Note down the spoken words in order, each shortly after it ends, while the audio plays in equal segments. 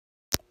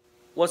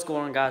What's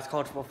going on, guys?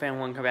 College Football Fan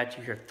 1 coming at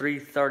you here.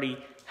 3:30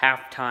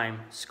 halftime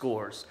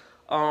scores.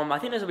 I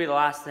think this will be the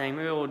last thing.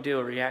 Maybe we'll do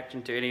a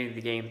reaction to any of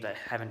the games that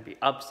haven't been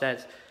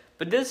upsets.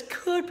 But this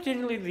could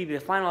potentially be the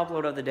final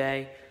upload of the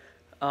day.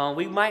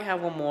 We might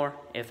have one more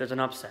if there's an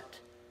upset.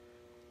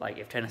 Like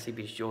if Tennessee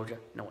beats Georgia.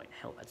 No way in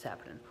hell that's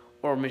happening.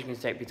 Or Michigan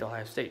State beats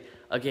Ohio State.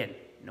 Again,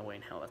 no way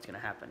in hell that's going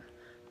to happen.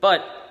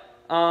 But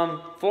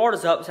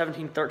Florida's up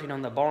 17-13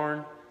 on the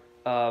barn.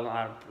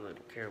 I really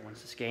don't care who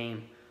wins this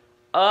game.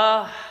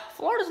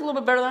 Florida's a little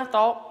bit better than I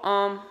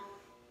thought.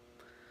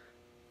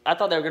 I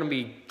thought they were going to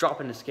be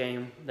dropping this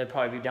game. They'd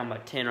probably be down by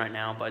 10 right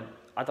now, but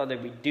I thought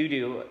they'd be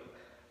doo-doo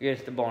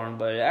against the barn.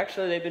 But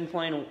actually, they've been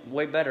playing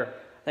way better.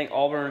 I think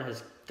Auburn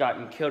has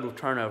gotten killed with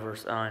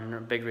turnovers, and a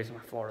big reason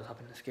why Florida's up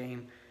in this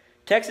game.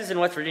 Texas and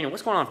West Virginia.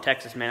 What's going on with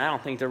Texas, man? I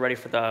don't think they're ready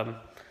for the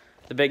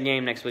big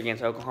game next week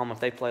against Oklahoma if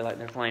they play like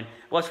they're playing.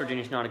 West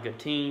Virginia's not a good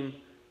team.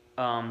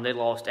 They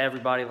lost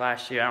everybody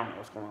last year. I don't know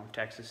what's going on with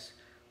Texas.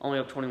 Only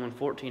up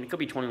 21-14. It could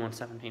be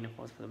 21-17 if it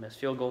was for the missed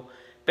field goal.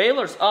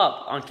 Baylor's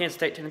up on Kansas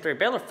State 10-3.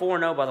 Baylor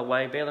 4-0, by the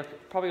way. Baylor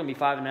probably going to be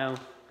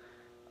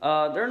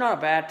 5-0. They're not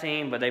a bad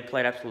team, but they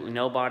played absolutely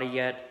nobody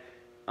yet.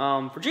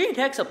 Virginia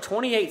Tech's up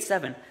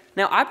 28-7.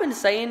 Now, I've been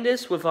saying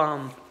this with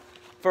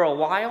for a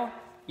while.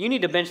 You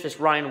need to bench this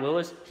Ryan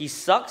Willis. He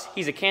sucks.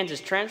 He's a Kansas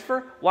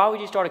transfer. Why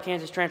would you start a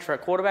Kansas transfer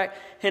at quarterback?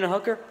 Hannah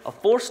Hooker, a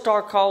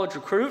 4-star college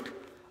recruit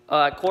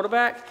at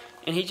quarterback,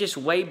 and he's just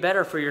way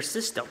better for your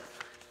system.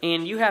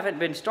 And you haven't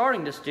been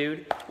starting this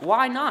dude.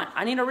 Why not?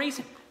 I need a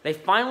reason. They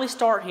finally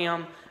start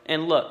him,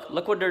 and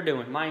look what they're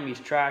doing.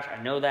 Miami's trash,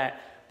 I know that,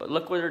 but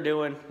look what they're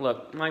doing.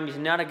 Look, Miami's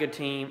not a good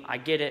team. I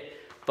get it,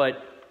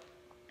 but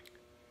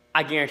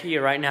I guarantee you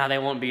right now they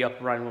won't be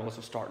up Ryan Willis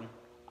was starting.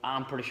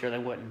 I'm pretty sure they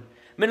wouldn't.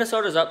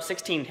 Minnesota's up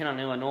 16-10 on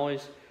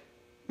Illinois.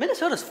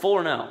 Minnesota's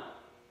 4-0.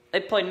 They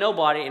played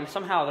nobody, and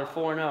somehow they're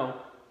 4-0.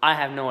 I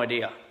have no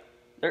idea.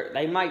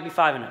 They might be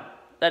 5-0.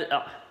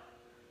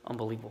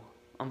 Unbelievable.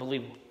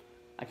 Unbelievable.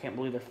 I can't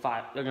believe they're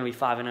going to be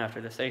 5-0 after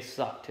this. They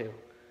suck, too.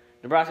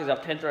 Nebraska's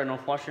up 10-3 at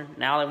Northwestern.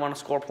 Now they want to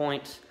score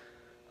points.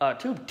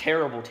 Two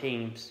terrible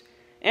teams.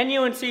 And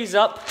UNC's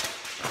up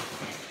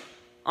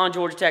on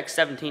Georgia Tech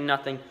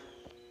 17-0.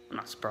 I'm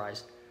not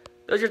surprised.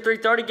 Those are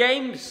 3:30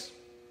 games.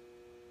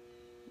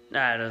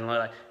 Nah, it doesn't look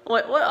like.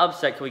 What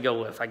upset can we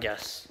go with, I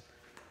guess?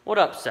 What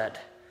upset?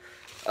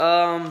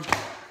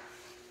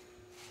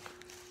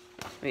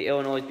 Maybe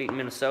Illinois beating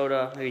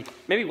Minnesota.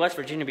 Maybe West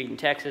Virginia beating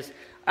Texas.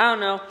 I don't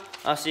know.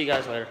 I'll see you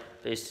guys later.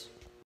 Peace.